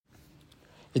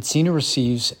Atsena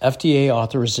receives FDA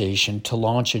authorization to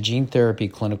launch a gene therapy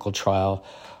clinical trial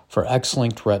for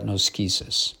X-linked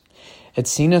retinoschisis.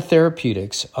 Atsena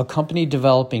Therapeutics, a company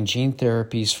developing gene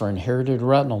therapies for inherited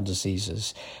retinal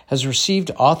diseases, has received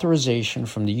authorization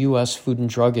from the U.S. Food and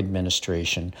Drug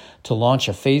Administration to launch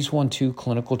a Phase 1/2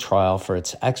 clinical trial for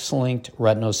its X-linked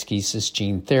retinoschisis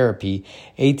gene therapy,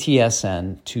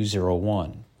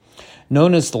 ATSN-201.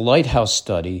 Known as the Lighthouse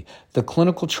Study, the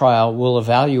clinical trial will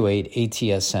evaluate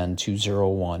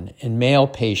ATSN-201 in male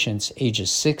patients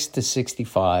ages 6 to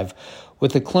 65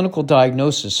 with a clinical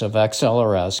diagnosis of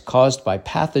XLRS caused by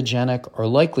pathogenic or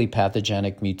likely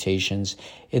pathogenic mutations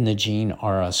in the gene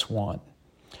RS1.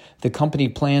 The company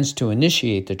plans to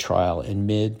initiate the trial in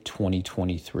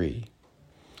mid-2023.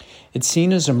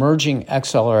 Atsena's emerging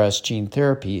XLRS gene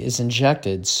therapy is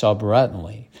injected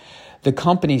subretinally. The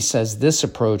company says this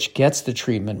approach gets the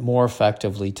treatment more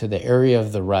effectively to the area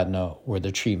of the retina where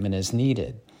the treatment is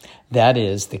needed. That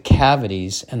is, the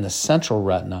cavities in the central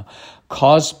retina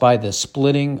caused by the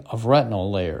splitting of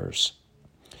retinal layers.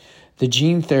 The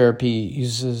gene therapy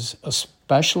uses a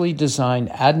specially designed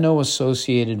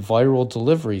adeno-associated viral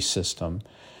delivery system,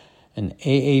 an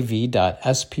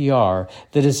AAV.SPR,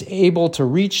 that is able to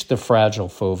reach the fragile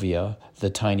fovea, the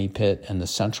tiny pit in the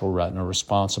central retina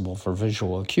responsible for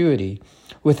visual acuity,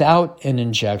 without an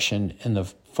injection in the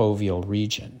foveal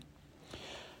region.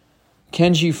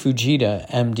 Kenji Fujita,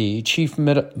 MD, Chief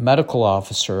Medical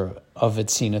Officer of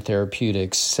Atsena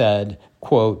Therapeutics, said,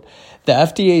 quote, "The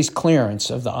FDA's clearance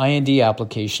of the IND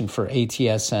application for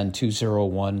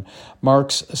ATSN-201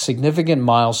 marks a significant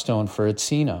milestone for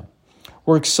Atsena.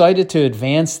 We're excited to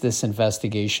advance this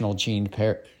investigational gene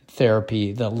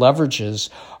therapy that leverages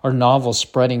our novel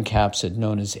spreading capsid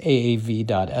known as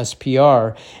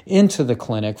AAV.SPR into the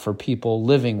clinic for people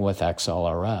living with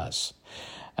XLRS.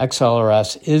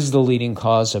 XLRS is the leading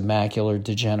cause of macular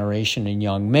degeneration in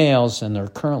young males, and there are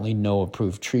currently no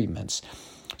approved treatments.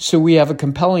 So we have a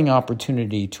compelling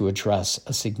opportunity to address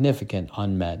a significant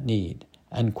unmet need,"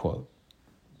 end quote.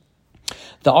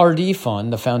 The RD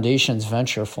Fund, the Foundation's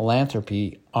venture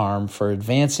philanthropy arm for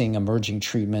advancing emerging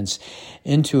treatments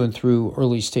into and through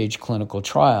early-stage clinical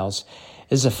trials,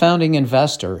 is a founding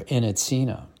investor in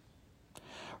Atsena.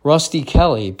 Rusty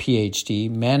Kelly, Ph.D.,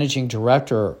 Managing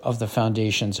Director of the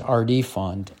Foundation's RD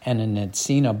Fund and an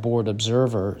Atsena board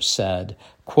observer, said,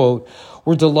 quote,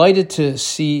 "We're delighted to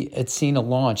see Atsena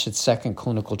launch its second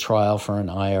clinical trial for an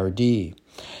IRD.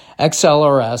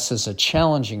 XLRS is a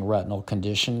challenging retinal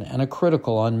condition and a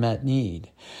critical unmet need.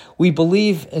 We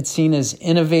believe Atsena's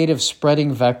innovative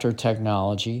spreading vector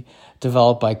technology,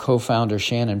 developed by co-founder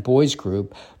Shannon Boyd's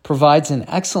group, provides an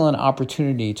excellent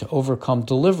opportunity to overcome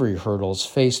delivery hurdles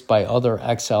faced by other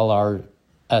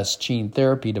XLRS gene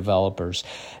therapy developers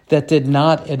that did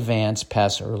not advance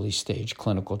past early-stage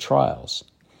clinical trials,"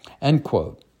 end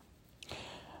quote.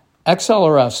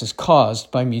 XLRS is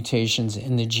caused by mutations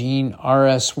in the gene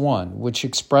RS1, which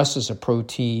expresses a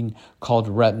protein called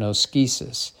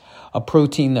retinoschisis, a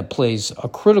protein that plays a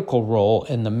critical role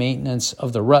in the maintenance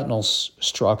of the retinal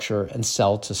structure and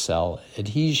cell-to-cell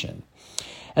adhesion.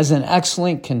 As an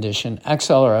X-linked condition,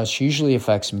 XLRS usually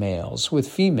affects males, with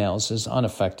females as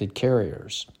unaffected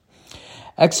carriers.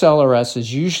 XLRS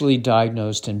is usually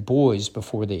diagnosed in boys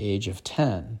before the age of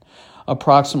 10.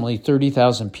 Approximately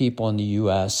 30,000 people in the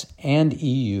U.S. and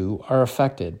EU are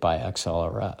affected by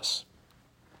XLRS.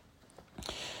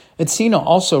 Atsena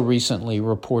also recently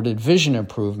reported vision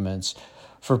improvements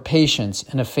for patients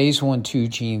in a Phase 1/2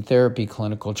 gene therapy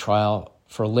clinical trial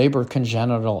for Leber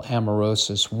congenital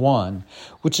amaurosis 1,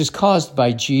 which is caused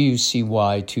by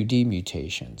GUCY2D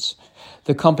mutations.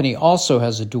 The company also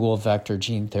has a dual vector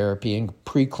gene therapy in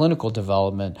preclinical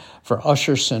development for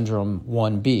Usher syndrome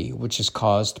 1B, which is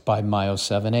caused by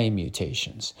MYO7A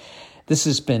mutations. This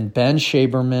has been Ben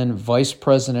Shaberman, Vice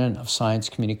President of Science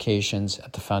Communications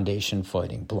at the Foundation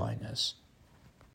Fighting Blindness.